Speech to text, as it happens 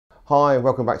Hi, and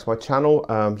welcome back to my channel.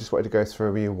 Just wanted to go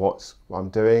through with you what I'm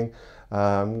doing.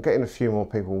 Getting a few more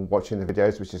people watching the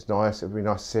videos, which is nice. It would be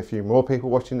nice to see a few more people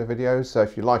watching the videos. So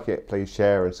if you like it, please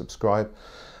share and subscribe.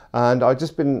 And I've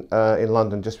just been in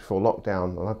London just before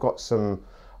lockdown, and I've got some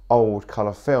old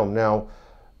colour film. Now,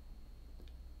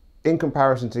 in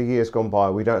comparison to years gone by,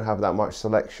 we don't have that much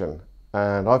selection.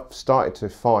 And I've started to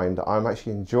find that I'm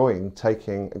actually enjoying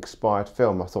taking expired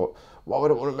film. I thought, why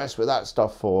would I want to mess with that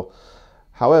stuff for?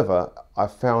 However, I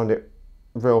found it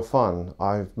real fun.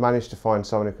 I've managed to find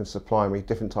someone who can supply me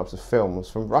different types of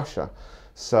films from Russia.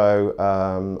 So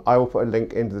I will put a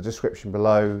link into the description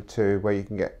below to where you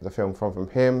can get the film from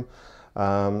him.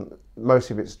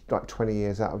 Most of it's like 20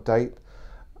 years out of date.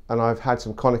 And I've had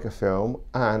some Konica film,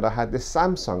 and I had this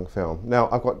Samsung film. Now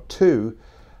I've got two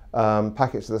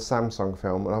packets of the Samsung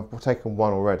film, and I've taken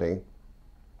one already.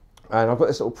 And I've got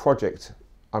this little project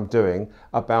I'm doing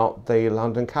about the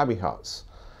London cabbie huts,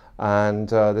 and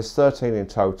there's 13 in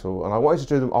total, and I want to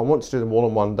do them all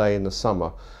in one day in the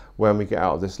summer when we get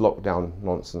out of this lockdown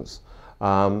nonsense.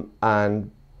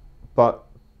 But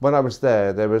when I was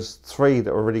there was 3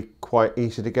 that were really quite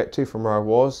easy to get to from where I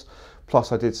was,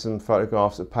 plus I did some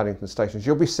photographs at Paddington stations.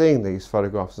 You'll be seeing these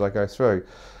photographs as I go through.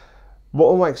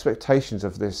 What were my expectations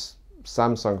of this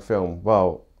Samsung film?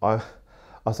 Well, I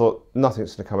thought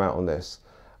nothing's going to come out on this.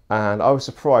 And I was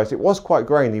surprised. It was quite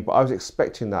grainy, but I was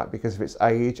expecting that because of its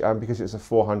age and because it's a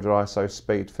 400 ISO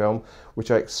speed film, which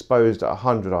I exposed at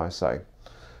 100 ISO.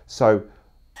 So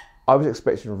I was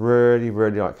expecting really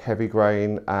like heavy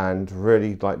grain and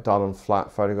really like dull and flat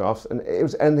photographs, and it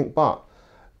was anything but.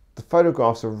 The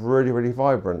photographs are really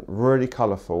vibrant, really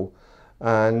colourful,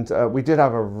 and we did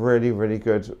have a really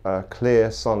good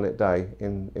clear sunlit day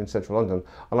in central London.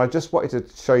 And I just wanted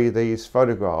to show you these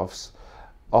photographs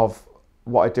of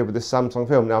what I did with this Samsung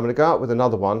film. Now I'm going to go out with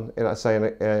another one in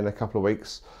a couple of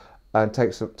weeks and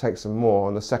take some more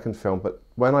on the second film, but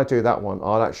when I do that one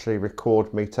I'll actually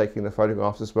record me taking the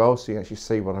photographs as well, so you can actually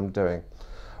see what I'm doing.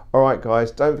 Alright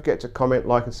guys, don't forget to comment,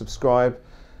 like and subscribe.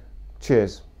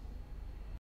 Cheers.